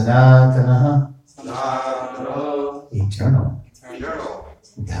Sanatanaha, eternal.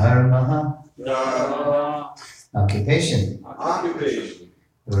 Dharma, occupation.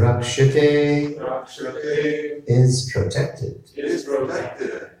 Rakshate, is protected.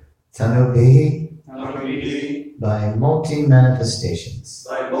 Tanubihi, by multi-manifestations.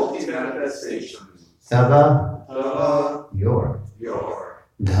 Tava, your.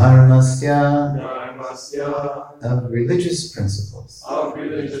 Dharmasya, of religious principles.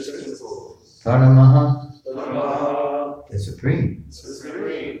 Paramaha, the supreme.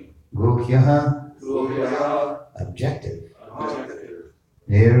 Guhyaha, objective.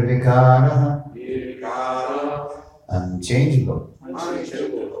 Nirvikaraha, unchangeable.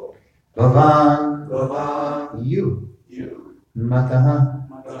 Bhavan, you. Mataha,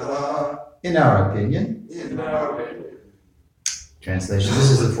 in our opinion. Translation. This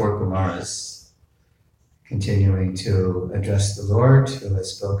is the four Kumaras continuing to address the Lord, who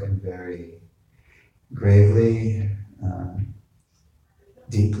has spoken very gravely,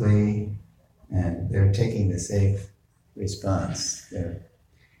 deeply, and they're taking the safe response. They're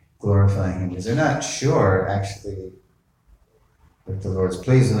glorifying him because they're not sure actually if the Lord's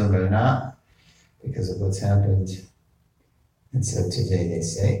pleased with them or not because of what's happened. And so today they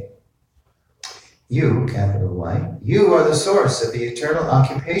say, you, capital Y, you are the source of the eternal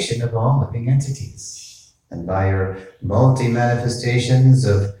occupation of all living entities. And by your multi-manifestations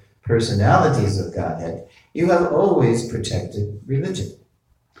of personalities of Godhead, you have always protected religion.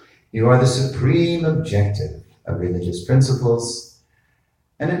 You are the supreme objective of religious principles,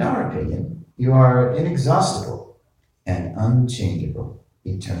 and in our opinion, you are inexhaustible and unchangeable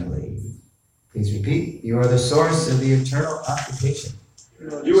eternally. Please repeat, you are the source of the eternal occupation.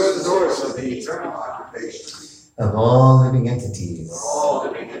 You are the source of the eternal occupation of all living entities.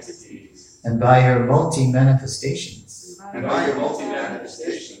 And by your multi-manifestations.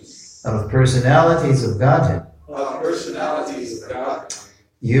 Of personalities of Godhead.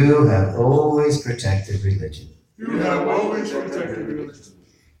 You have always protected religion.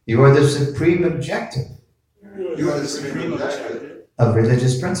 You are the supreme objective. Of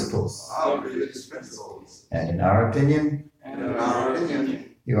religious principles. And in our opinion,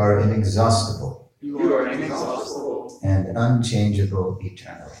 you are inexhaustible. And unchangeable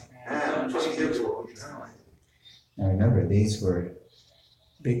eternally. Now remember, these were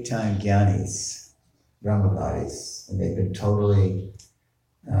big-time jnanis, Brahmavaris, and they've been totally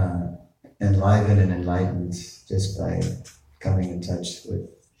enlivened and enlightened just by coming in touch with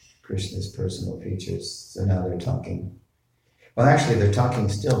Krishna's personal features. So now they're talking. Well, actually, they're talking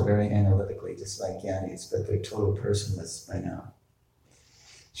still very analytically, just like jnanis, but they're total personalists by now.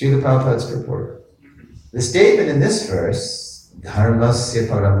 Srila Prabhupada's purport. The statement in this verse, Dharmasya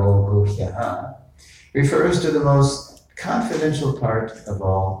paramo guhyaha, refers to the most confidential part of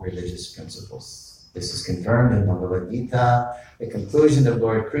all religious principles. This is confirmed in Bhagavad Gita. The conclusion of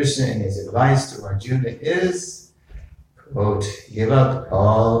Lord Krishna in his advice to Arjuna is, quote, give up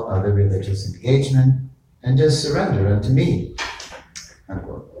all other religious engagement and just surrender unto me,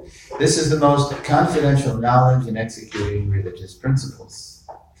 unquote. This is the most confidential knowledge in executing religious principles.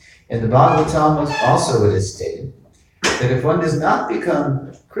 In the Bhagavatam also it is stated that if one does not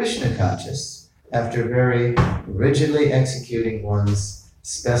become Krishna conscious after very rigidly executing one's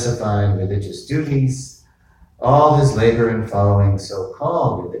specified religious duties, all his labor in following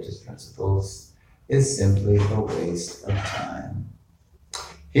so-called religious principles is simply a waste of time.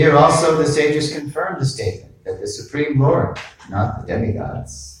 Here also the sages confirm the statement that the Supreme Lord, not the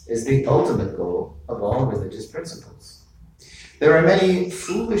demigods, is the ultimate goal of all religious principles. There are many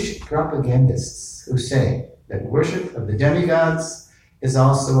foolish propagandists who say that worship of the demigods is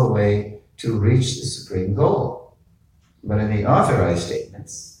also a way to reach the supreme goal. But in the authorized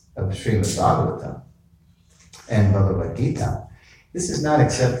statements of Srimad Bhagavatam and Bhagavad Gita, this is not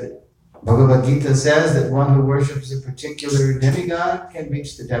accepted. Bhagavad Gita says that one who worships a particular demigod can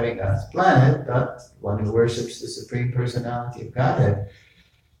reach the demigod's planet, but one who worships the Supreme Personality of Godhead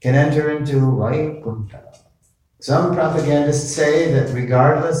can enter into Vaikuntha. Some propagandists say that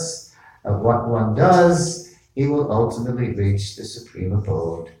regardless of what one does, he will ultimately reach the supreme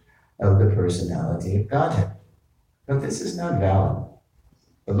abode of the personality of Godhead. But this is not valid.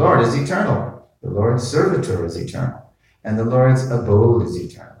 The Lord is eternal. The Lord's servitor is eternal. And the Lord's abode is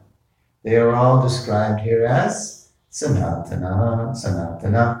eternal. They are all described here as sanatana,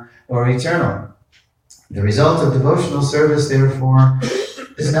 or eternal. The result of devotional service, therefore,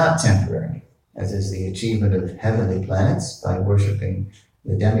 is not temporary, as is the achievement of heavenly planets by worshipping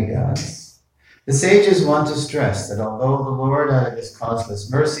the demigods. The sages want to stress that although the Lord, out of his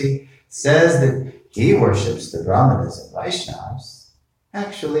causeless mercy, says that he worships the Brahmanas and Vaishnavas,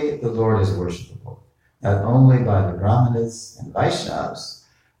 Actually, the Lord is worshipable, not only by the Brahmanas and Vaishnavas,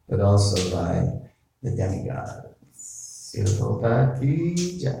 but also by the demigods. Srila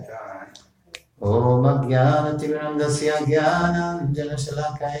Prabhupada Jai. Om Ajnana Tirandasya Jnanam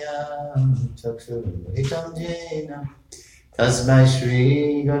Janashalakaya Chakshurhitam Jena Tasmai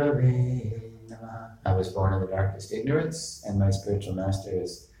Shri Gurave Namaha. I was born in the darkest ignorance, and my spiritual master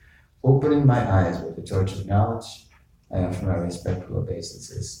is opening my eyes with the torch of knowledge. I offer my respectful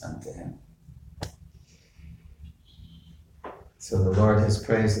obeisances unto him. So the Lord has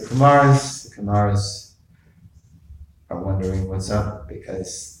praised the Kumaras. The Kumaras are wondering what's up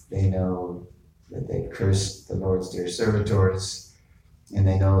because they know that they cursed the Lord's dear servitors, and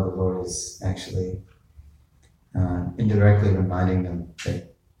they know the Lord is actually indirectly reminding them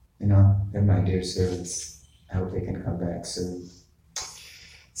that, they're my dear servants. I hope they can come back soon.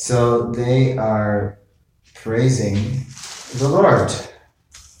 So they are praising the Lord.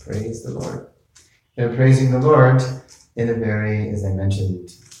 Praise the Lord. They're praising the Lord in a very, as I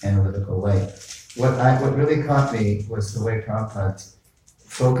mentioned, analytical way. What really caught me was the way Prabhupada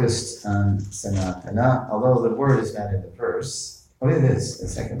focused on Sanatana, although the word is not in the verse. Oh, it is, the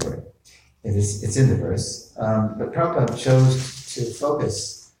second word. It's in the verse. But Prabhupada chose to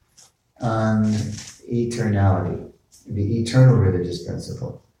focus on eternality, the eternal religious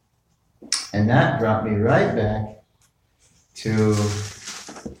principle. And that brought me right back to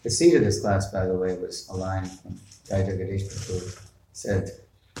the seed of this class, by the way, was a line from Jai Jagadish Prabhu said,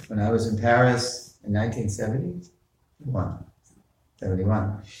 when I was in Paris in 1971,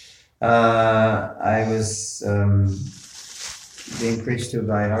 I was being preached to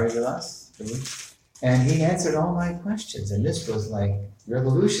by Hari Vilas, and he answered all my questions. And this was like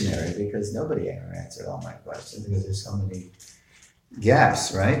revolutionary because nobody ever answered all my questions because there's so many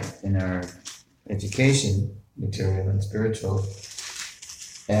gaps, right, in our education, material and spiritual.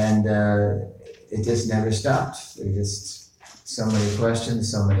 And it just never stopped. There were just so many questions,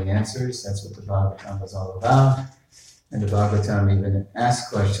 so many answers. That's what the Bhagavatam was all about. And the Bhagavatam even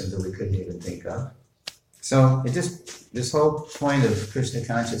asked questions that we couldn't even think of. So this whole point of Krishna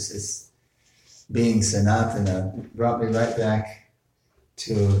consciousness being Sanatana brought me right back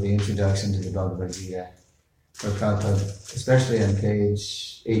to the introduction to the Bhagavad Gita, where Prabhupada, especially on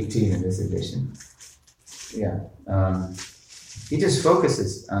page 18 in this edition, he just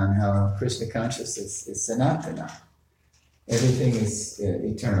focuses on how Krishna consciousness is Sanatana. Everything is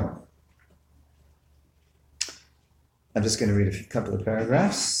eternal. I'm just going to read a couple of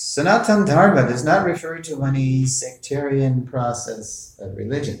paragraphs. Sanatana Dharma does not refer to any sectarian process of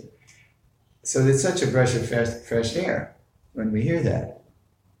religion. So it's such a breath of fresh air when we hear that,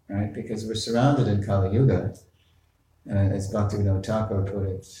 right? Because we're surrounded in Kali Yuga. As Bhaktivinoda Thakur put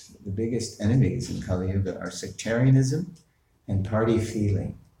it, the biggest enemies in Kali Yuga are sectarianism and party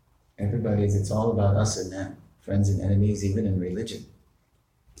feeling. It's all about us and them, friends and enemies, even in religion.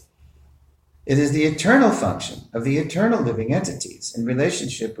 It is the eternal function of the eternal living entities in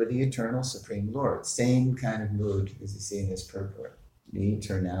relationship with the eternal Supreme Lord. Same kind of mood as you see in this purport. The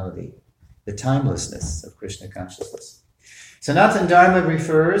eternality, the timelessness of Krishna consciousness. Sanatana Dharma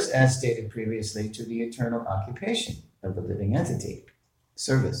refers, as stated previously, to the eternal occupation of the living entity,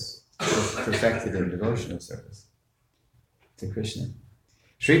 service, perfected in devotional service to Krishna.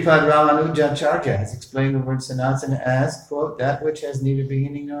 Sripad Ramanujacharya has explained the word Sanatana as, quote, that which has neither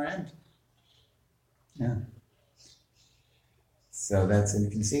beginning nor end. Yeah. So that's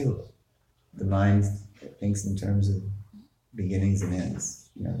inconceivable. The mind thinks in terms of beginnings and ends,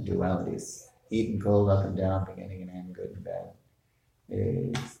 dualities. Heat and cold, up and down, beginning and end, good and bad.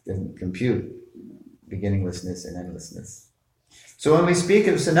 It doesn't compute beginninglessness and endlessness. So when we speak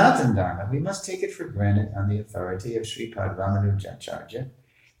of Sanatana Dharma, we must take it for granted on the authority of Sripad Ramanujacharya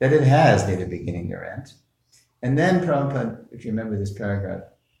that it has neither beginning nor end. And then Prabhupada, if you remember this paragraph,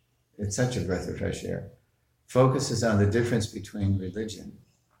 it's such a breath of fresh air, focuses on the difference between religion,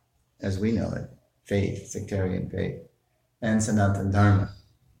 as we know it, faith, sectarian faith, and Sanatana Dharma,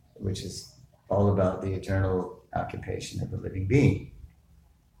 which is all about the eternal occupation of the living being,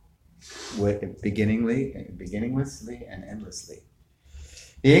 beginninglessly and endlessly.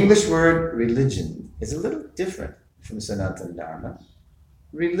 The English word religion is a little different from Sanatana Dharma.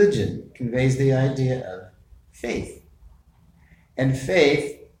 Religion conveys the idea of faith, and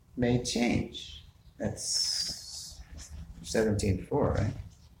faith may change. That's 17.4, right?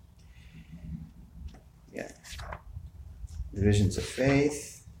 Yeah. Divisions of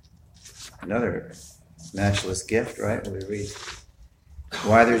faith. Another matchless gift, right? We read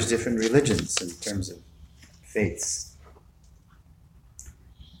why there's different religions in terms of faiths.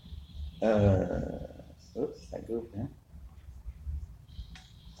 Oops, I goofed, huh?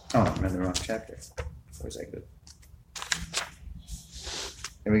 Oh, I'm in the wrong chapter. Where's that good?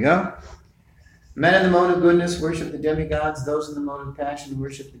 Here we go. Men in the mode of goodness worship the demigods. Those in the mode of passion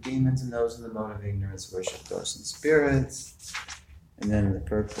worship the demons. And those in the mode of ignorance worship ghosts and spirits. And then the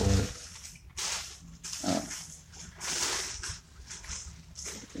purport. Oh.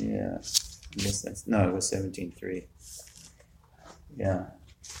 Yeah. I guess that's... No, it was 17.3. Yeah.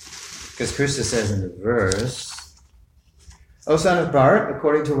 Because Krishna says in the verse... O son of Bharat,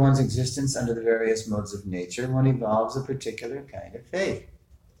 according to one's existence under the various modes of nature, one evolves a particular kind of faith.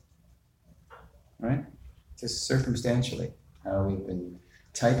 Right? Just circumstantially, how we've been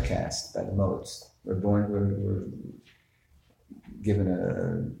typecast by the modes. We're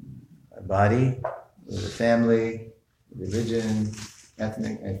given a body, with a family, religion,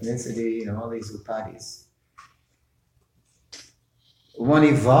 ethnicity, all these upadis. One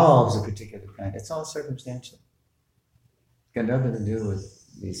evolves a particular kind. It's all circumstantial. It's got nothing to do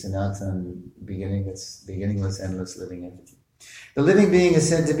with the Sanatan beginningless, endless living entity. The living being is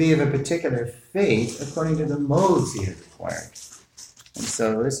said to be of a particular faith according to the modes he has acquired. And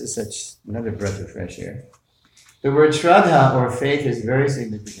so this is such another breath of fresh air. The word Shraddha or faith is very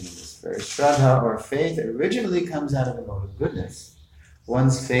significant in this verse. Shraddha or faith originally comes out of the mode of goodness.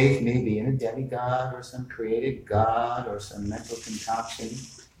 One's faith may be in a demigod or some created god or some mental concoction.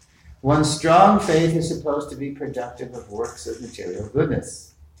 One's strong faith is supposed to be productive of works of material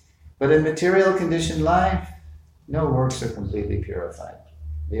goodness. But in material conditioned life, no works are completely purified.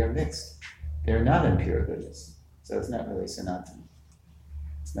 They are mixed. They are not in pure goodness. So it's not really Sanatana.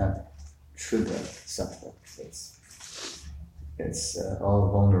 It's not Shuddha Sattva. It's all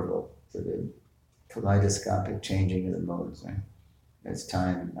vulnerable to the kaleidoscopic changing of the modes, right? As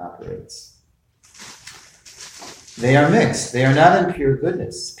time operates. They are mixed. They are not in pure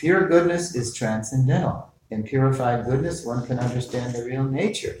goodness. Pure goodness is transcendental. In purified goodness, one can understand the real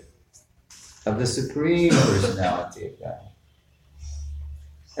nature of the Supreme Personality of God.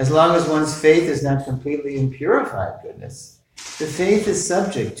 As long as one's faith is not completely in purified goodness, the faith is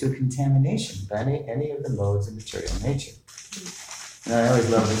subject to contamination by any of the modes of material nature. And I always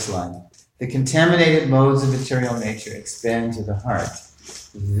love this line. The contaminated modes of material nature expand to the heart.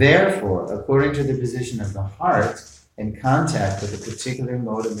 Therefore, according to the position of the heart in contact with a particular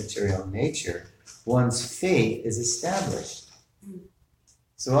mode of material nature, one's faith is established.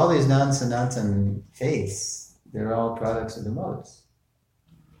 So all these non-Sanatan faiths, they're all products of the modes.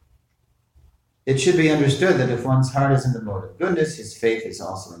 It should be understood that if one's heart is in the mode of goodness, his faith is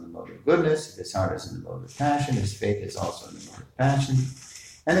also in the mode of goodness. If his heart is in the mode of passion, his faith is also in the mode of passion.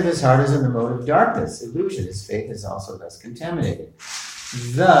 And if his heart is in the mode of darkness, illusion, his faith is also thus contaminated.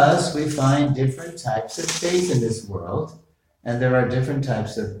 Thus, we find different types of faith in this world, and there are different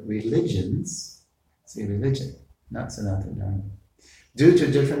types of religions. See, religion, not Sanatana Dharma. Due to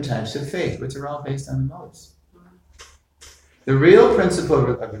different types of faith, which are all based on the modes. The real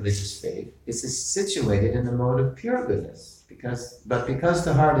principle of religious faith is situated in the mode of pure goodness, because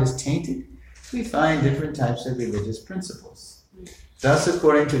the heart is tainted, we find different types of religious principles. Thus,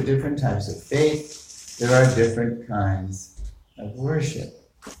 according to different types of faith, there are different kinds of worship.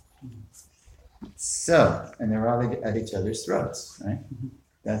 So, and they're all at each other's throats, right?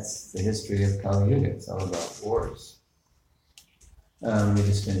 That's the history of Kali Yuga. It's all about wars. Let me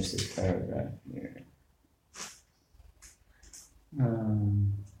just finish this paragraph here.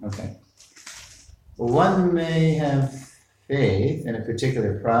 Okay. Well, one may have faith in a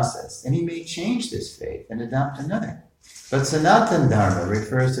particular process, and he may change this faith and adopt another. But Sanatana Dharma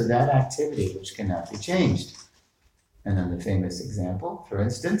refers to that activity which cannot be changed. And then the famous example, for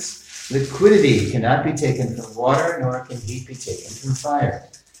instance, liquidity cannot be taken from water, nor can heat be taken from fire.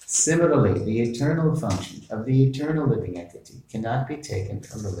 Similarly, the eternal function of the eternal living entity cannot be taken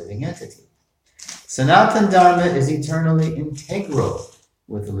from the living entity. Sanatana Dharma is eternally integral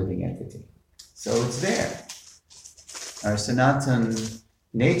with the living entity. So it's there. Our Sanatana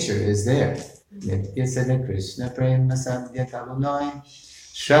nature is there. Nitya Sada Krishna Prema Sadhya Kalunoi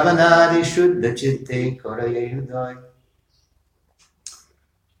Shravanadi Shuddha Chitte Koraye Hudoi.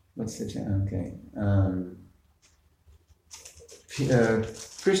 What's the chant? Okay.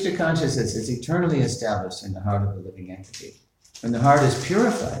 Krishna consciousness is eternally established in the heart of the living entity. When the heart is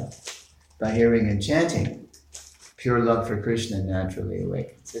purified by hearing and chanting, pure love for Krishna naturally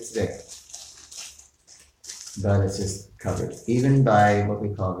awakens. It's there. But it's just covered, even by what we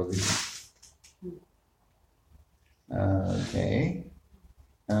call religion. Okay.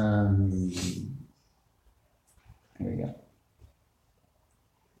 Here we go.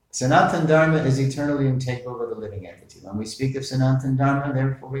 Sanatana Dharma is eternally integral with the living entity. When we speak of Sanatana Dharma,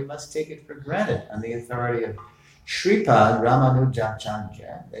 therefore we must take it for granted on the authority of Shripad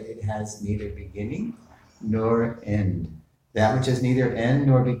Ramanujacharya, that it has neither beginning nor end. That which has neither end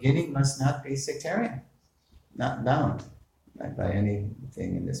nor beginning must not be sectarian, not bound by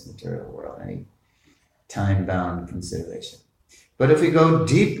anything in this material world, any time-bound consideration. But if we go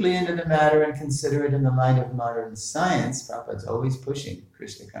deeply into the matter and consider it in the light of modern science, Prabhupada's always pushing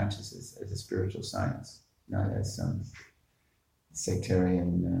Krishna consciousness as a spiritual science, not as some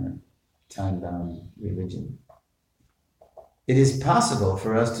sectarian, time-bound religion. It is possible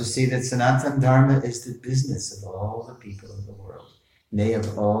for us to see that Sanatana Dharma is the business of all the people of the world, nay,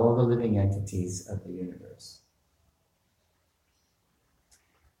 of all the living entities of the universe.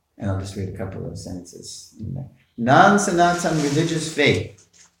 And I'll just read a couple of sentences. Non-Sanatan religious faith.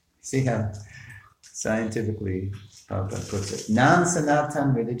 See how scientifically Prabhupada puts it.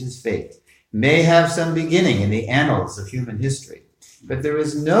 Non-Sanatan religious faith may have some beginning in the annals of human history, but there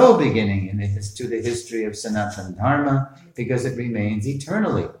is no beginning to the history of Sanatana Dharma because it remains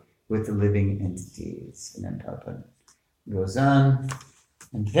eternally with the living entities. And then Prabhupada goes on.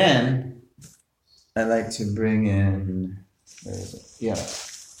 And then I like to bring in, where is it? Yeah.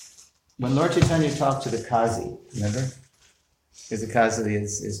 When Lord Chaitanya talked to the Qazi, remember? Because the Qazi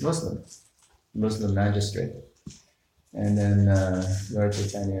is Muslim magistrate. And then Lord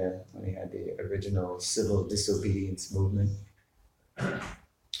Chaitanya, when he had the original civil disobedience movement,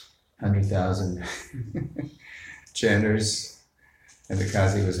 100,000 chanters, and the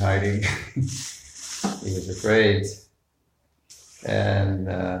Qazi was hiding. He was afraid. And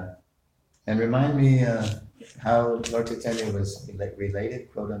remind me how Lord Chaitanya was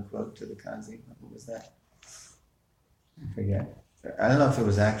related, quote unquote, to the Qazi. What was that? I forget. I don't know if it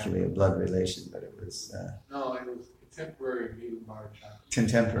was actually a blood relation, but it was. No, it was contemporary meeting Maharaja.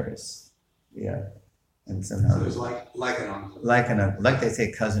 Contemporaries, yeah. And somehow. So it was like an uncle. Like they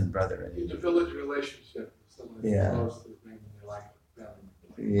say, cousin, brother. In the village relationship, someone close to the thing, and they like family.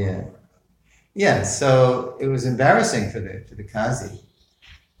 Yeah. Yeah, so it was embarrassing for the Qazi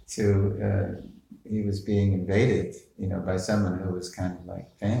to. He was being invaded, by someone who was kind of like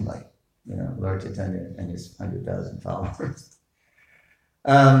family, Lord Chaitanya and his 100,000 followers.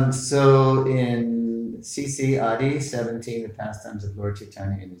 So in C.C. Adi 17, the pastimes of Lord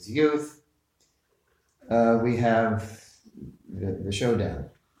Chaitanya in his youth, we have the showdown,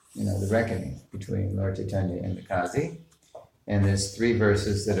 the reckoning between Lord Chaitanya and the Qazi. And there's 3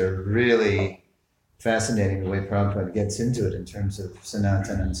 verses that are really fascinating the way Prabhupada gets into it in terms of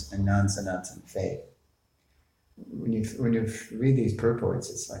Sanatana and non-Sanatana faith. When you read these purports,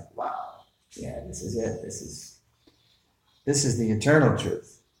 it's like, wow, yeah, this is it. This is the eternal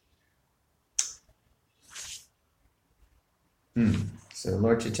truth. So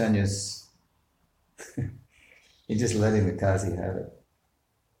Lord Chaitanya's, he just letting the Qazi have it.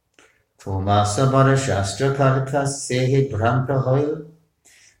 Tomasa bara shastra karta sehi brahmka hoil.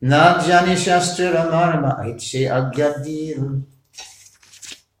 Nagjani Shastra Ramarama Aiche Agyadir.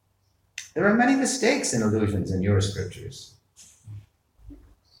 There are many mistakes and illusions in your scriptures,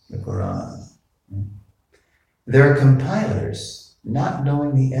 the Quran. Their compilers, not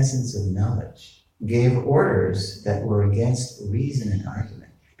knowing the essence of knowledge, gave orders that were against reason and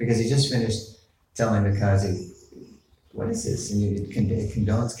argument. Because he just finished telling the Qazi, what is this? And it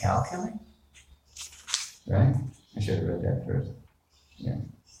condones cow killing? Right? I should have read that first. Yeah.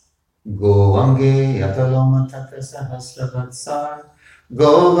 Go ange yataloma tata sahasravatsar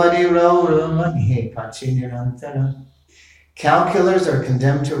go vadirauramaghe pachinirantara. Cow killers are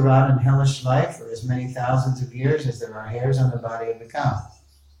condemned to rot in hellish life for as many thousands of years as there are hairs on the body of the cow.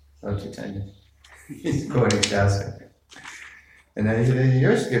 Lord Chaitanya. He's quoting Shastra. And then in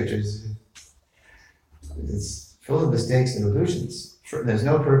your scriptures, it's full of mistakes and illusions. There's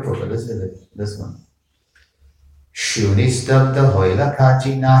no purport, but listen to this one. Shunistabda hoila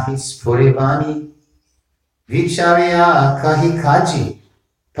kaji nahi spurivani vicharya kahi kaji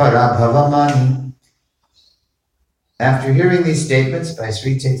parabhavamani. After hearing these statements by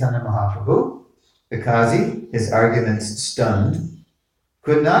Sri Chaitanya Mahaprabhu, the Qazi, his arguments stunned,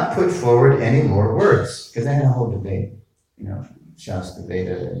 could not put forward any more words, because they had a whole debate, Shastra,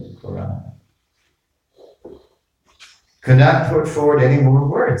 Veda, and Quran. Could not put forward any more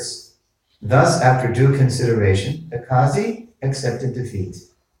words. Thus, after due consideration, the Qazi accepted defeat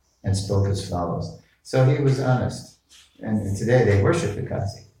and spoke as follows. So he was honest. And today they worship the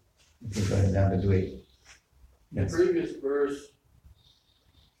Qazi. If you go down the Dweep. Yes. The previous verse,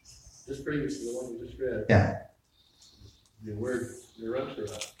 just previous to the one we just read. Yeah. The word Nirantara.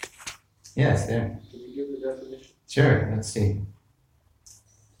 Yes, there. Can you give the definition? Sure, let's see.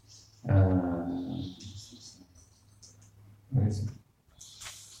 Where is it?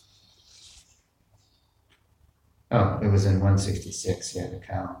 Oh, it was in 166, yeah, the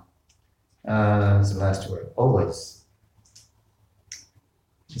cow. That was the last word. Always.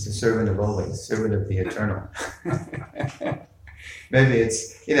 He's a servant of always, servant of the eternal. Maybe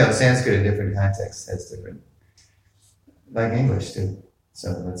it's, Sanskrit in different contexts has different, like English too.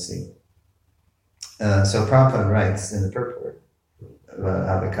 So let's see. So Prabhupada writes in the purport about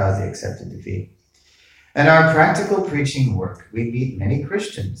how the Kazi accepted defeat. In our practical preaching work, we meet many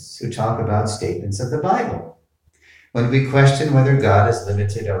Christians who talk about statements of the Bible. When we question whether God is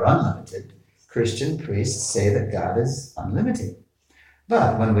limited or unlimited, Christian priests say that God is unlimited.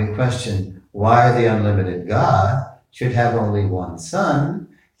 But when we question why the unlimited God should have only one son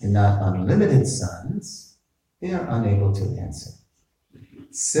and not unlimited sons, they are unable to answer.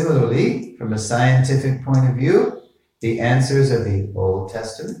 Similarly, from a scientific point of view, the answers of the Old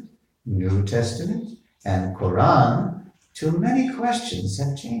Testament, New Testament, and Quran to many questions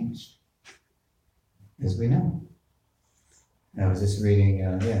have changed, as we know. I was just reading,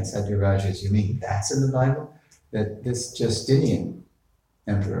 Satyaraj's, you mean that's in the Bible? That this Justinian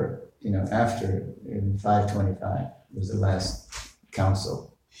emperor, after in 525 was the last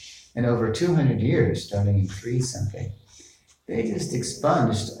council. And over 200 years, starting in 3-something, they just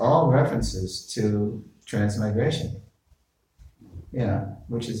expunged all references to transmigration.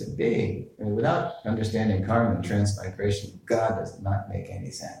 Which is a big, without understanding karma and transmigration, God does not make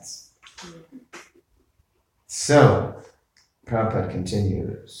any sense. So, Prabhupada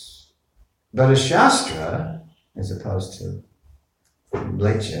continues, but a Shastra, as opposed to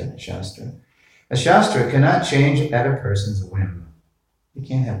Blecha Shastra, a Shastra cannot change at a person's whim. You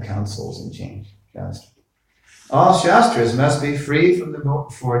can't have councils and change Shastra. All Shastras must be free from the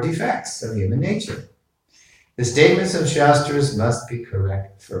 4 defects of human nature. The statements of Shastras must be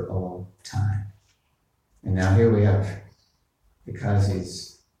correct for all time. And now here we have the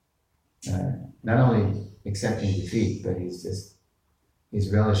Kazi's not only accepting defeat, but he's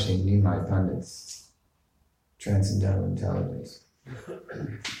relishing Nimai Pandit's transcendental intelligence.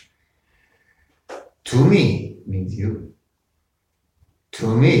 To me means you.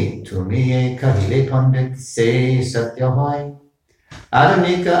 To me ye kahile Pandit se satya hoy.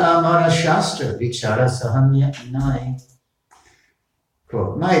 Adamika amara shastra vichara sahanya nai.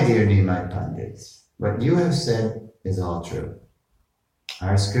 Quote, my dear Nimai Pandits, what you have said is all true.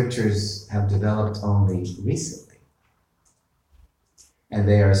 Our scriptures have developed only recently. And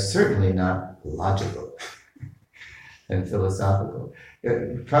they are certainly not logical and philosophical.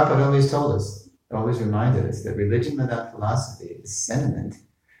 Prabhupada always reminded us that religion without philosophy is sentiment,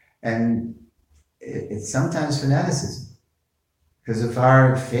 and it's sometimes fanaticism. Because if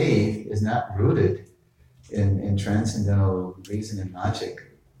our faith is not rooted in transcendental reason and logic,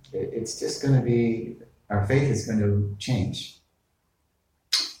 it's just going to be, our faith is going to change.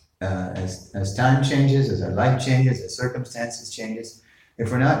 As time changes, as our life changes, as circumstances changes, if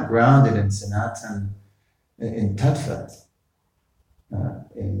we're not grounded in Sanatan, in Tattva,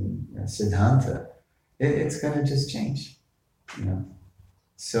 in Siddhanta, it's going to just change.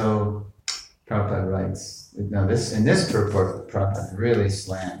 So Prabhupada writes, now in this purport, Prabhupada really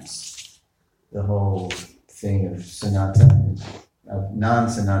slams the whole thing of Sanatan, of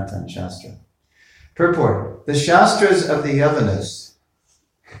non-Sanatan Shastra. Purport, the Shastras of the Yavanas,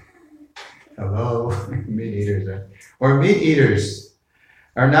 hello, meat eaters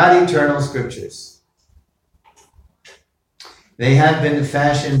are not eternal scriptures. They have been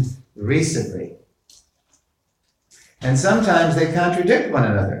fashioned recently. And sometimes they contradict one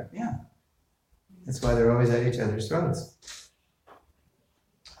another. Yeah. That's why they're always at each other's throats.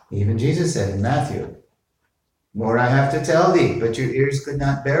 Even Jesus said in Matthew, more I have to tell thee, but your ears could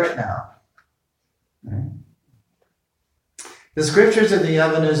not bear it now. Right? The scriptures of the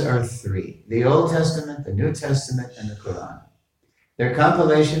Yavanas are 3. The Old Testament, the New Testament, and the Quran. Their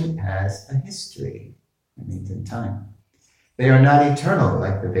compilation has a history. It means in time. They are not eternal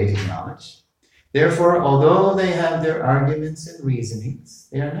like the Vedic knowledge. Therefore, although they have their arguments and reasonings,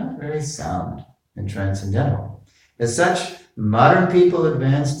 they are not very sound and transcendental. As such, modern people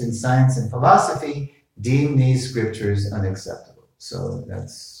advanced in science and philosophy deem these scriptures unacceptable. So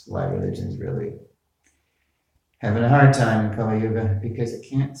that's why religion's really having a hard time in Kali Yuga, because it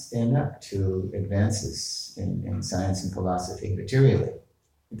can't stand up to advances in science and philosophy materially.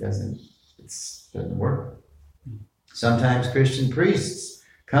 It doesn't work. Sometimes Christian priests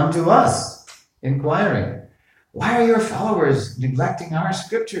come to us inquiring, why are your followers neglecting our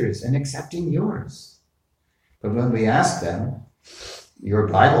scriptures and accepting yours? But when we ask them, your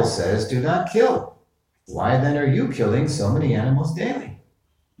Bible says, do not kill. Why then are you killing so many animals daily?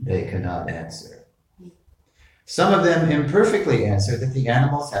 They cannot answer. Some of them imperfectly answer that the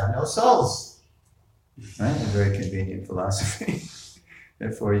animals have no souls. Right? A very convenient philosophy.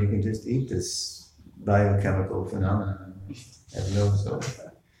 Therefore, you can just eat this biochemical phenomenon, have no soul.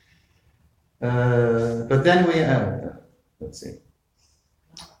 But then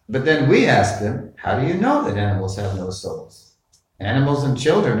we ask them, how do you know that animals have no souls? Animals and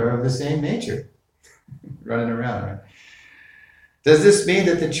children are of the same nature, running around, right? Does this mean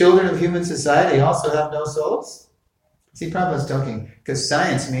that the children of human society also have no souls? See, Prabhupada's talking, because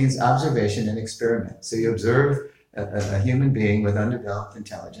science means observation and experiment. So you observe a human being with undeveloped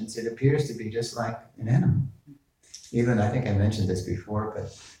intelligence, it appears to be just like an animal. Even, I think I mentioned this before,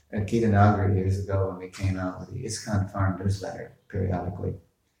 but at Kitanagar years ago when we came out with the ISKCON Farm newsletter periodically,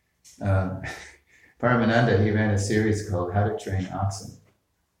 Paramananda, he ran a series called How to Train Oxen.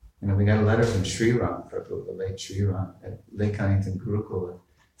 And we got a letter from Sri Ram Prabhu, the late Sri Ram at Lake Huntington Gurukula,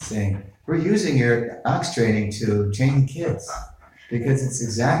 saying, we're using your ox training to train kids because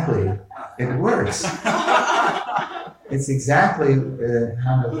it works. It's exactly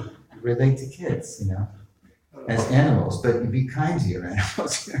how to relate to kids, as animals, but be kind to your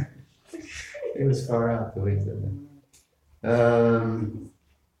animals. It was far out the way to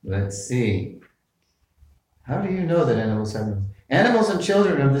let's see. How do you know that animals have no? Animals and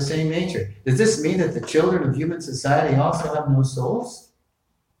children are of the same nature. Does this mean that the children of human society also have no souls?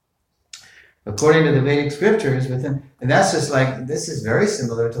 According to the Vedic scriptures, and that's just like, this is very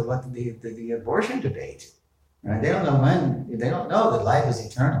similar to what the abortion debate, right? They don't know that life is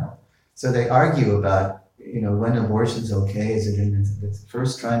eternal. So they argue about, when abortion's okay. Is it in the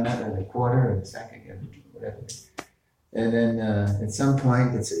first trimester, or the quarter, or the second, whatever. And then at some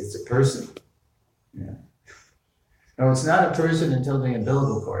point, it's a person. Yeah. No, it's not a person until the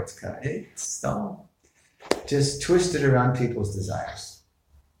umbilical cord's cut. It's all just twisted around people's desires.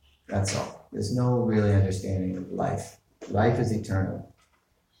 That's all. There's no really understanding of life. Life is eternal.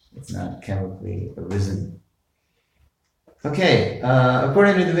 It's not chemically arisen. Okay,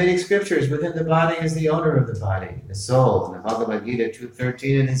 according to the Vedic scriptures, within the body is the owner of the body, the soul. In the Bhagavad Gita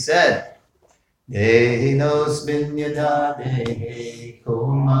 2.13, it is said, Dehinosmin yada dehe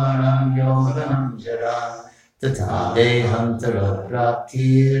kumaram yodanam jara tata dehantara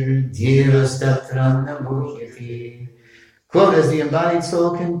praptir dhirastatram namuhyati. Quote, as the embodied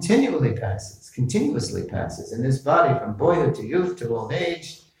soul continuously passes in this body from boyhood to youth to old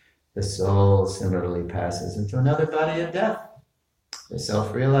age, the soul similarly passes into another body of death. The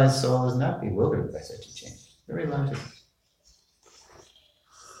self-realized soul is not bewildered by such a change. Very logical.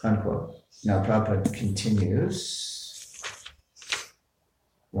 Unquote. Now Prabhupada continues.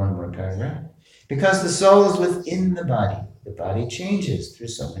 One more paragraph. Because the soul is within the body changes through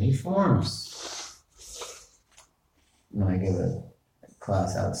so many forms. When I give a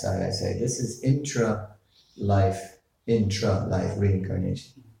class outside, I say, this is intra-life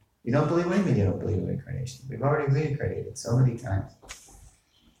reincarnation. You don't believe in me? You don't believe in reincarnation. We've already reincarnated so many times.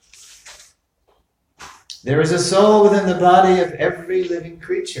 There is a soul within the body of every living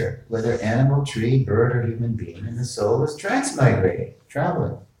creature, whether animal, tree, bird, or human being, and the soul is transmigrating,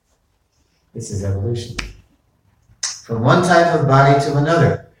 traveling. This is evolution. From one type of body to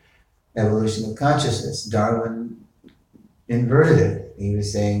another. Evolution of consciousness. Darwin inverted it. He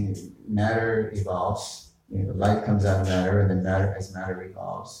was saying matter evolves. Life comes out of matter, and then as matter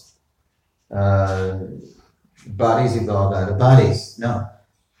evolves. Bodies evolve out of bodies. No.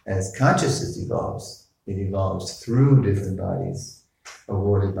 As consciousness evolves, it evolves through different bodies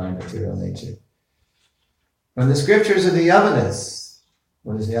awarded by material nature. From the scriptures of the Yavanas,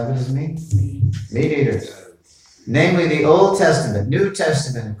 what does the Yavanas mean? Meat eaters. Namely, the Old Testament, New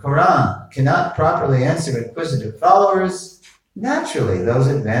Testament, and Quran cannot properly answer inquisitive followers. Naturally, those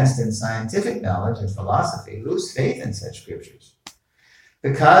advanced in scientific knowledge and philosophy lose faith in such scriptures.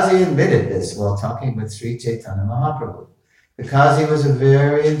 The Kazi admitted this while talking with Sri Chaitanya Mahaprabhu. The Kazi was a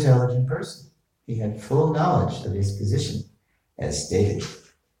very intelligent person. He had full knowledge of his position, as stated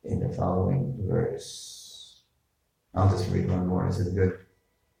in the following verse. I'll just read one more. This is good,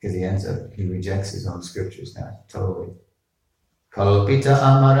 because he rejects his own scriptures now, totally. Kalpita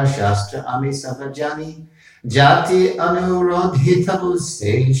amara shastra ami savajani jati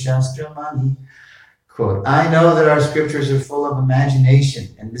anurodhitabuse shastra mani. Quote, I know that our scriptures are full of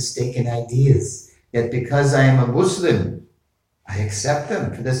imagination and mistaken ideas, yet because I am a Muslim, I accept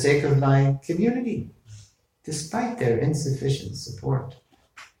them for the sake of my community, despite their insufficient support.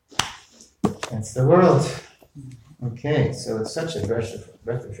 That's the world. Okay, so it's such a breath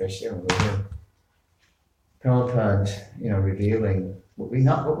of fresh air when we hear Prabhupada, revealing what we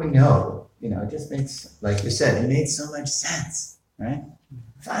know. It just makes, like you said, it made so much sense, right?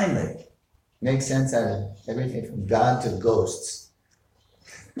 Finally. Makes sense out of everything from God to ghosts.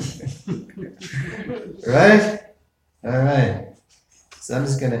 Right? All right. So I'm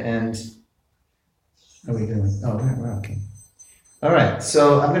just going to end. How are we doing? Oh, we're okay. All right.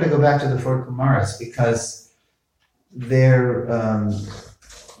 So I'm going to go back to the four Kumaras because they're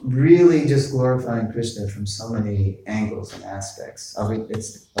really just glorifying Krishna from so many angles and aspects. I'll read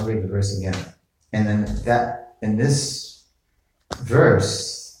the verse again. And then in this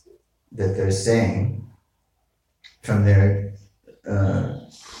verse that they're saying from their,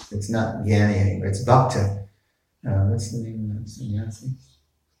 it's not Jnani anymore, it's Bhakta. What's the name of that sannyasi?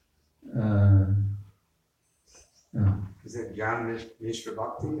 No. Is it Gyan Mishra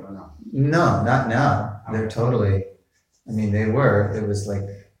Bhakti or no? No, not now. They're totally, they were. It was like,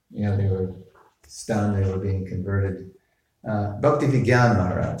 they were stunned, they were being converted. Bhakti Vigyan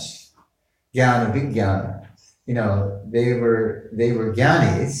Maharaj. Jnana Vigyana. They were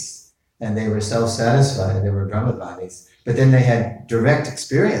Jnanis and they were self-satisfied, they were Brahmavanis, but then they had direct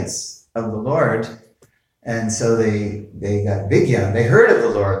experience of the Lord, and so they got Vigyan. They heard of the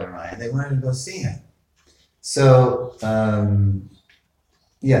Lord Narayan, they wanted to go see him. So, so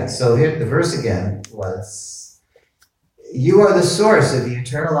here the verse again was, you are the source of the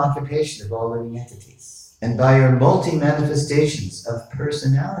eternal occupation of all living entities, and by your multi-manifestations of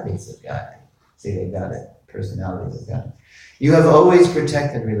personalities of God. See, they got it. Personalities of God. You have always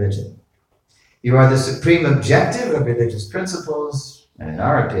protected religion. You are the supreme objective of religious principles, and in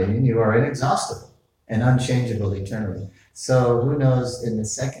our opinion, you are inexhaustible and unchangeable eternally. So who knows, in the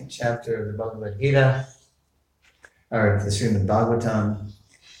second chapter of the Bhagavad Gita, or the Srimad Bhagavatam,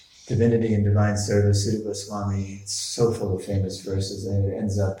 Divinity and Divine Service, Suda Goswami, it's so full of famous verses, and it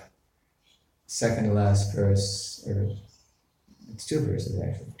ends up second to last verse, or it's two verses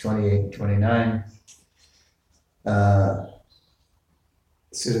actually, 28 and 29.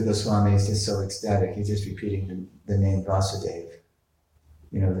 Suda Goswami is just so ecstatic. He's just repeating the name Vasudeva.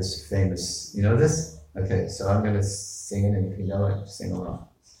 This famous, this? Okay, so I'm going to sing it, and if you know it, sing along.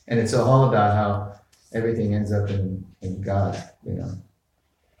 And it's all about how everything ends up in God,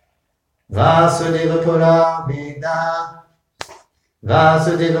 Vasudeva Pura Veda,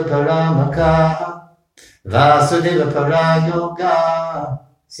 Vasudeva Paramaka, Vasudeva Para Yoga.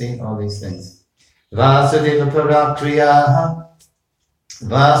 See, all these things. Vasudeva Para Kriya,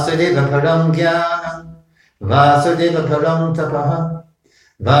 Vasudeva Param Jnana, Vasudeva Param Tapaha,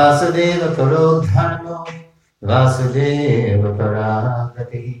 Vasudeva Paro Dharma, Vasudeva Para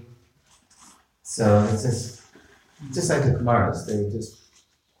Gati. So it's just like the Kumaras, they're just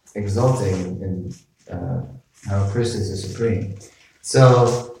exulting in how Krishna is the supreme.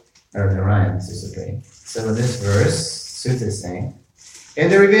 So, or Narayan is the supreme. So in this verse, Sutta is saying, in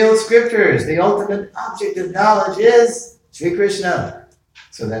the revealed scriptures, the ultimate object of knowledge is Sri Krishna.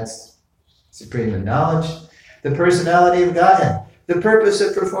 So that's supreme in knowledge. The personality of Godhead. The purpose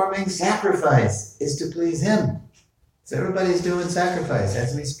of performing sacrifice is to please Him. So everybody's doing sacrifice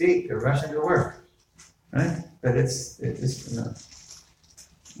as we speak. They're rushing to work, right? But it's they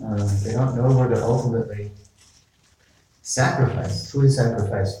don't know where to ultimately sacrifice. Who to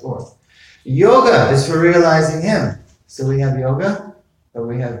sacrifice for? Yoga is for realizing Him. So we have yoga, but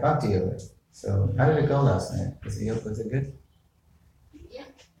we have bhakti yoga. So how did it go last night? Was it good? Yeah.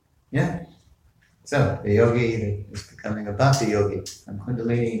 Yeah. So the yogi is becoming a bhakti yogi. I'm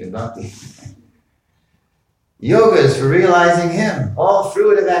Kundalini and bhakti. Yoga is for realizing Him. All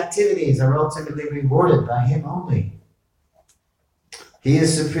fruitive activities are ultimately rewarded by Him only. He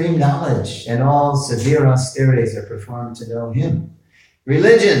is supreme knowledge, and all severe austerities are performed to know Him.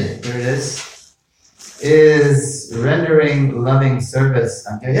 Religion, here it is rendering loving service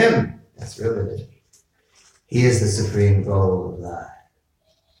unto Him. That's real religion. He is the supreme goal of life.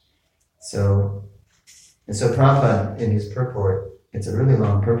 So Prabhupada, in his purport, it's a really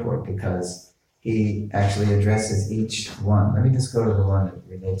long purport because he actually addresses each one. Let me just go to the one that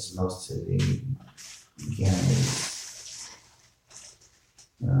relates most to the Jnanis.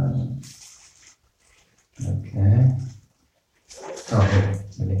 Okay. Oh, here.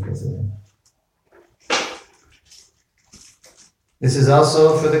 Let me go to it. This is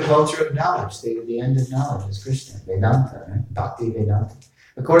also for the culture of knowledge. The end of knowledge is Krishna. Vedanta, right? Bhakti Vedanta.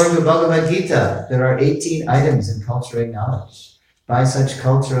 According to Bhagavad Gita, there are 18 items in culturing knowledge. By such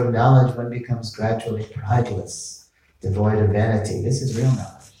culture of knowledge, one becomes gradually prideless, devoid of vanity. This is real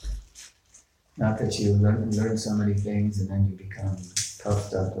knowledge. Not that you learn so many things and then you become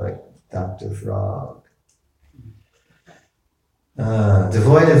puffed up like Dr. Frog.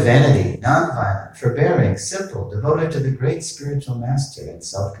 Devoid of vanity, non-violent, forbearing, simple, devoted to the great spiritual master, and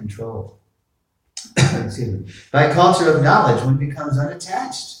self-controlled. Excuse me. By culture of knowledge, one becomes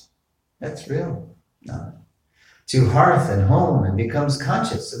unattached. That's real knowledge. to hearth and home and becomes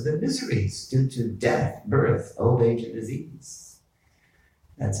conscious of the miseries due to death, birth, old age, and disease.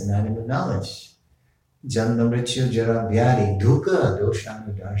 That's an item of knowledge. Janma mrityu jara vyadi dukkha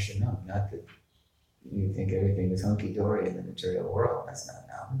doshanu darshanam. Not that you think everything is hunky-dory in the material world. That's not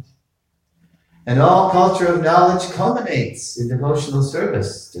knowledge. And all culture of knowledge culminates in devotional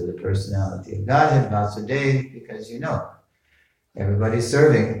service to the personality of Godhead, Vasudeva, because you know, everybody's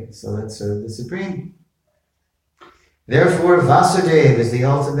serving, so let's serve the Supreme. Therefore, Vasudeva is the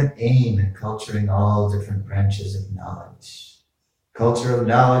ultimate aim in culturing all different branches of knowledge. Culture of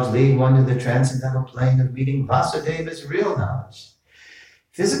knowledge lead one to the transcendental plane of meeting Vasudeva's real knowledge.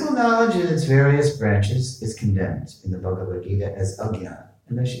 Physical knowledge in its various branches is condemned in the Bhagavad Gita as ajnana,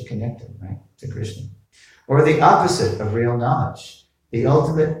 unless you connect them, right, to Krishna. Or the opposite of real knowledge. The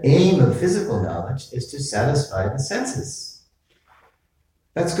ultimate aim of physical knowledge is to satisfy the senses.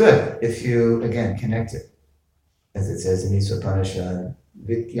 That's good if you, again, connect it. As it says in Isvapanishad,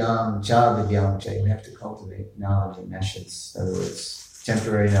 Vidyam cha vidyam cha. You have to cultivate knowledge and nescience. In other words,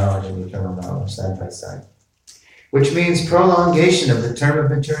 temporary knowledge and eternal knowledge side by side. Which means prolongation of the term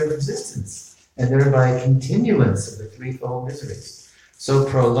of material existence, and thereby continuance of the threefold miseries. So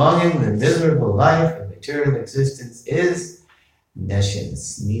prolonging the miserable life of material existence is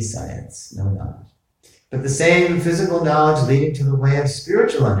nescience, nescience, no knowledge. But the same physical knowledge leading to the way of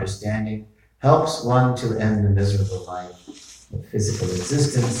spiritual understanding helps one to end the miserable life of physical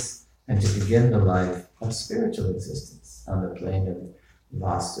existence and to begin the life of spiritual existence on the plane of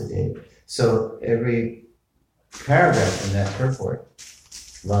Vasudeva. So every paragraph in that purport,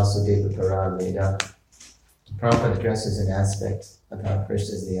 Vasudeva Paraveda, Prabhupada addresses an aspect of how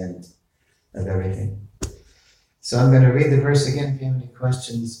Krishna is the end of everything. So I'm going to read the verse again if you have any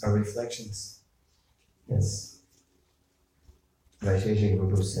questions or reflections. Yes. Vaisheshika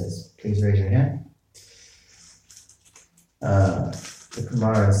Prabhu says, please raise your hand. The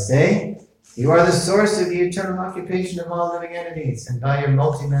Kumaras say, you are the source of the eternal occupation of all living entities, and by your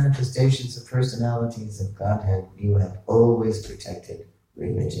multi-manifestations of personalities of Godhead, you have always protected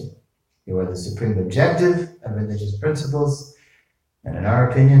religion. You are the supreme objective of religious principles, and in our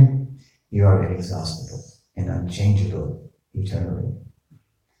opinion, you are inexhaustible and unchangeable eternally.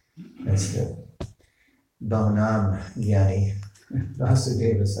 That's the Bhavanam Jnani,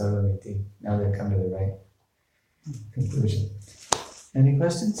 Vasudeva Sarvamiti. Now they've come to the right conclusion. Any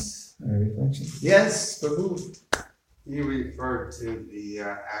questions or reflections? Yes, Prabhu. You referred to the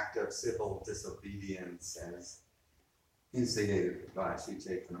act of civil disobedience as instigated by Sri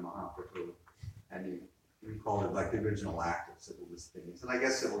Chaitanya Mahaprabhu, and you called it like the original act of civil disobedience. And I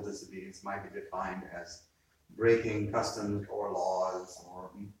guess civil disobedience might be defined as breaking customs or laws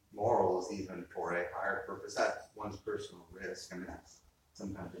or morals even for a higher purpose at one's personal risk. I mean, that's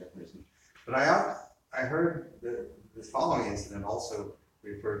some kind of definition. But I heard the following incident also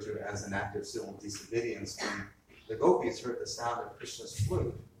referred to as an act of civil disobedience when the gopis heard the sound of Krishna's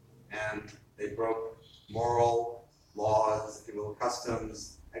flute and they broke moral laws, if you will,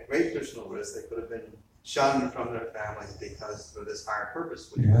 customs at great personal risk. They could have been shunned from their families because for this higher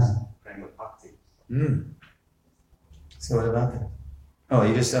purpose, which was prema bhakti. So what about that? Oh,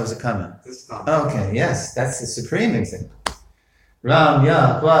 that was a comment. This comment. Okay, yes, that's the supreme example. Ram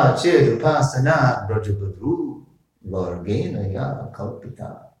ya kwa chid upasana brajabadhu vargena ya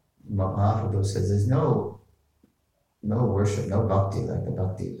kalpita. Mahaprabhu says there's no worship, no bhakti like the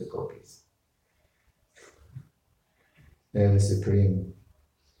bhakti of the gopis. They're the supreme.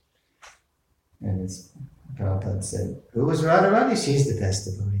 And as Prabhupada said, who was Radharani? She's the best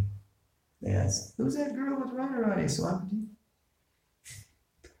devotee. They asked, who's that girl with Radharani, Swamiji?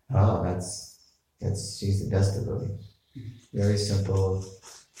 Oh, she's the best devotee. Very simple,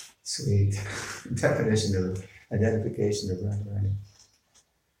 sweet definition of identification of Radharani.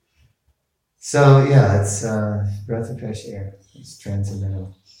 So yeah, it's breath of fresh air. It's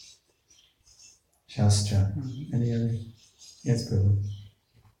transcendental. Shastra. Any other? Yes, Prabhu.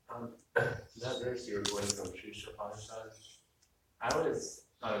 That verse you were going from Srisvara Prabhu, I always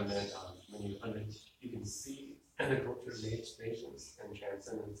thought it meant when you can see the culture of nations and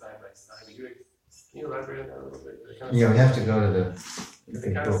transcend side by side. Can you elaborate on that a little bit? Yeah, we have to go to the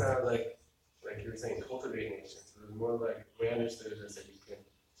it kind of sounded like you were saying cultivate nations. It was more like we understood this that you can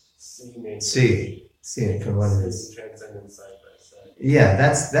see nations. See it for what it is. Transcendent side by side. Yeah,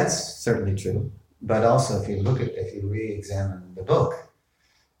 that's certainly true. But also, if you re-examine the book,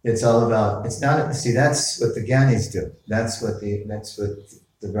 it's all about. It's not. See, that's what the Gyanis do. That's what the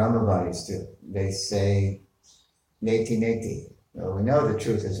Brahmavadis do. They say, "Neti neti." Well, we know the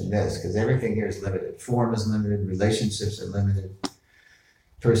truth isn't this because everything here is limited. Form is limited. Relationships are limited.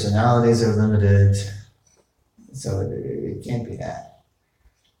 Personalities are limited. So it can't be that.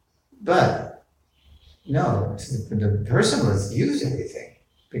 But no, the person must use everything,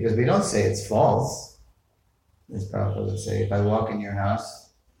 because we don't say it's false. As Prabhupada would say, if I walk in your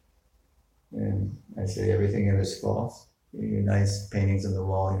house and I say everything here is false, your nice paintings on the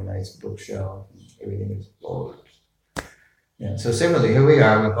wall, your nice bookshelf, everything is false. Yeah. So similarly, here we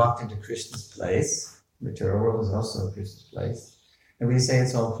are, we walked into Krishna's place. Material world is also Krishna's place. And we say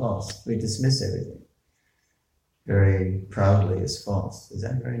it's all false. We dismiss everything very proudly as false. Is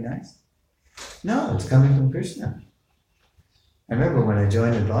that very nice? No, it's coming from Krishna. I remember when I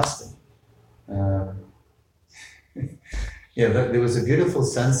joined in Boston, there was a beautiful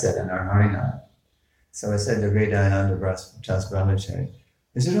sunset on our Harinam. So I said to Vedananda Das Brahmachari,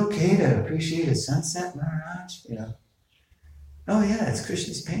 is it okay to appreciate a sunset, Maharaj? Oh yeah, it's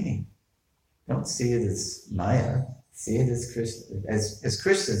Krishna's painting. Don't see it as Maya. See it as Krishna, as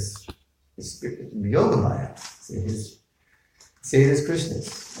Krishna's yoga Maya. See it as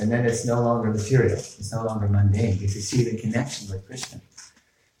Krishna's. And then it's no longer material. It's no longer mundane, because you see the connection with Krishna.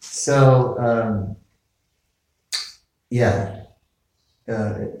 So,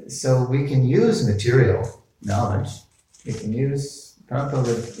 so we can use material knowledge. We can use,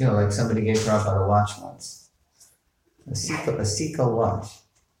 Prabhupada, like somebody gave Prabhupada a watch once. A Seiko watch.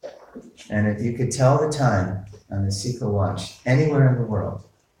 And if you could tell the time on the Seiko watch anywhere in the world,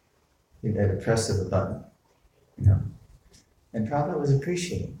 you'd at a press of a button, And Prabhupada was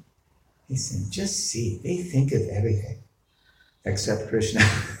appreciating. He said, just see, they think of everything except Krishna.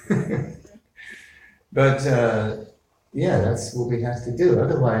 But that's what we have to do.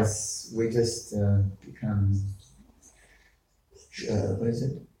 Otherwise, we just become,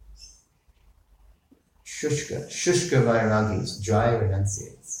 Shushka vairagis, dry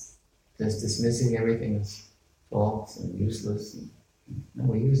renunciates. Just dismissing everything as false and useless. And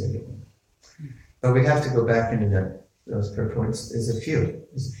we use everything. But we have to go back into those purports. There's a few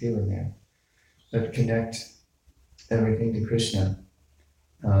in there that connect everything to Krishna.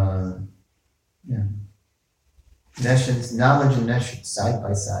 Nescience, knowledge and nescience, side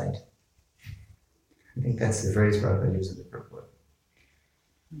by side. I think that's the phrase Prabhupada used in the purport.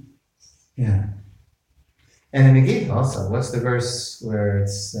 Yeah. And in the Gita also, what's the verse where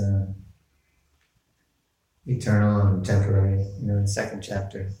it's eternal and temporary? In the second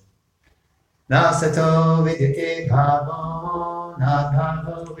chapter. Na sato vidyate bhavo, na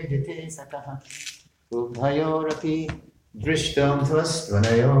bhavo vidyate sataha. Ubhayorapi drishtam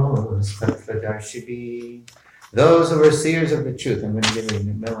tvastvanayo sattvadarshibhi. Those who are seers of the truth, I'm going to give you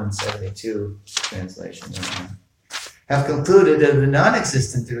the Millen 72 translation right now, have concluded that in the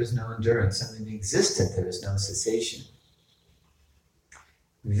non-existent there is no endurance, and in the existent there is no cessation.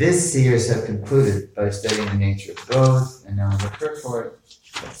 This seers have concluded by studying the nature of both, and now in the purport,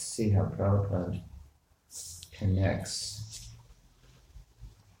 let's see how Prabhupada connects.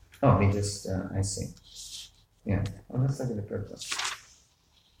 Oh, he just, I see. Yeah, well, let's look at the purport.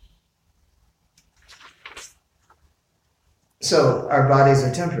 So, our bodies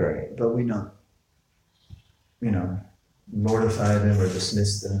are temporary, but we don't, mortify them or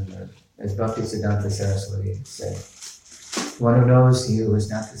dismiss them. Or, as Bhaktisiddhanta Saraswati said, one who knows he who is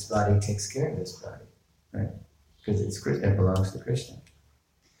not this body takes care of this body, right? Because it belongs to Krishna.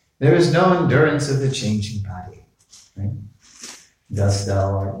 There is no endurance of the changing body, right? Thus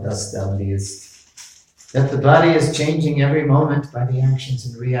thou beest. That the body is changing every moment by the actions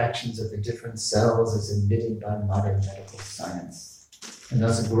and reactions of the different cells is admitted by modern medical science. And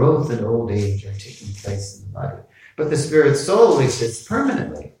thus growth and old age are taking place in the body. But the spirit soul exists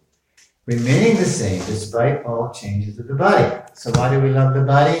permanently, remaining the same despite all changes of the body. So why do we love the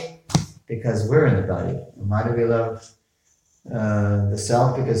body? Because we're in the body. And why do we love the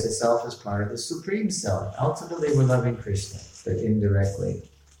self? Because the self is part of the supreme self. Ultimately, we're loving Krishna, but indirectly.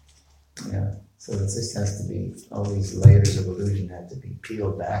 Yeah. So it just has to be, all these layers of illusion have to be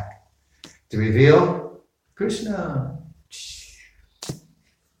peeled back to reveal Krishna.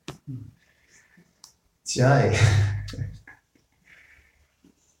 Jai.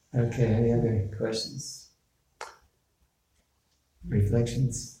 Okay, any other questions?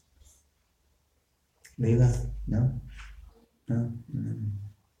 Reflections? Leela? No? No?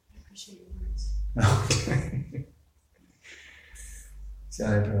 I appreciate your words.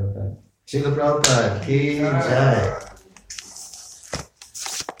 Jai Prabhupada. Srila Prabhupada, ki jai.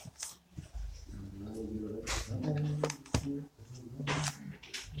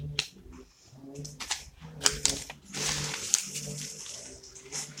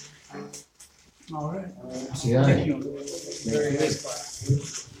 All right. Jai. Thank you. Very nice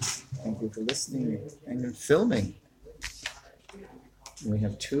class. Thank you for listening and filming. We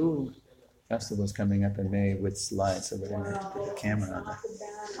have 2 Festival's coming up in May with slides, so we're gonna put the camera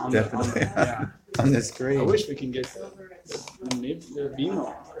on Definitely. Yeah. on the screen. I wish we can get the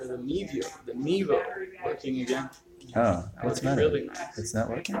Vimo or the Nevo working again. Oh, That what's would the be matter? really nice. It's not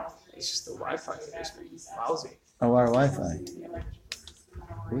working? It's just the Wi-Fi is lousy. Oh, our Wi-Fi.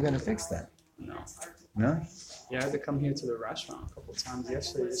 We gotta fix that. No. No? Yeah, I had to come here to the restaurant a couple times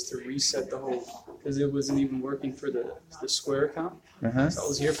yesterday just to reset the whole, because it wasn't even working for the Square account. Uh-huh. So I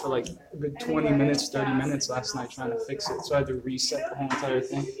was here for like a good 20 minutes, 30 minutes last night trying to fix it. So I had to reset the whole entire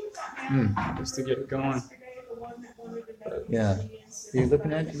thing just to get it going. Yeah.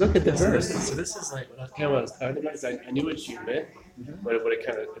 Look at the verse. So this is like what I was talking about. Is I knew what you meant, but what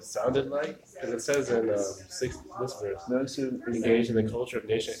it sounded like, because it says in this verse, those who engage in the culture of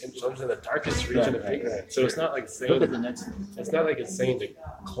nation indulge in the darkest region of ignorance. So it's not like saying Look at the next one. it's not like it's saying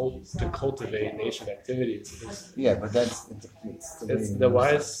to cultivate nation activities. Yeah, but that's It's the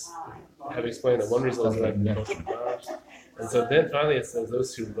wise have explained that one result is like the culture of knowledge. And so then finally it says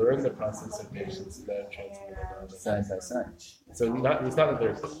those who learn the process of patience and then transform knowledge. side by side. So it's not that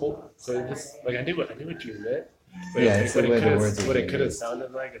they're cold. So it just like I knew what you meant. But Yeah, it's the way the words are what it being could have used.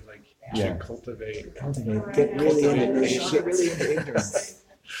 sounded like is like Yeah. should cultivate. Get really into this. Get really into ignorance.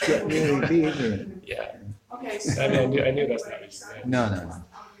 Get really be ignorant. Yeah. I mean I knew that's not what you meant. No.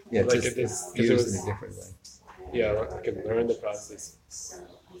 Yeah, Like just it is- used because it in was- a different way. Yeah, like I can learn the process.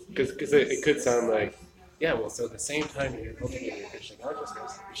 Because it could sound like, yeah, well, so at the same time you're cultivating your Krishna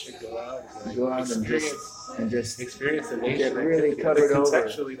consciousness, you should go out and like, Go out and just experience the nation. get really activity. covered over.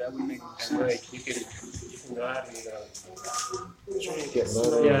 Conceptually, that would make sense. Like you can go out and get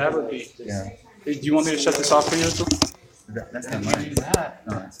loaded. Yeah, that would be. Yeah. Hey, do you want me to shut this off for you? Too? That's and not you mine. do that,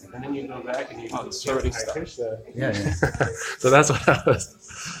 No, it's and then you go back and you Oh, it's already Hare stopped. Krishna. yeah. So that's what I was.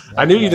 I knew you.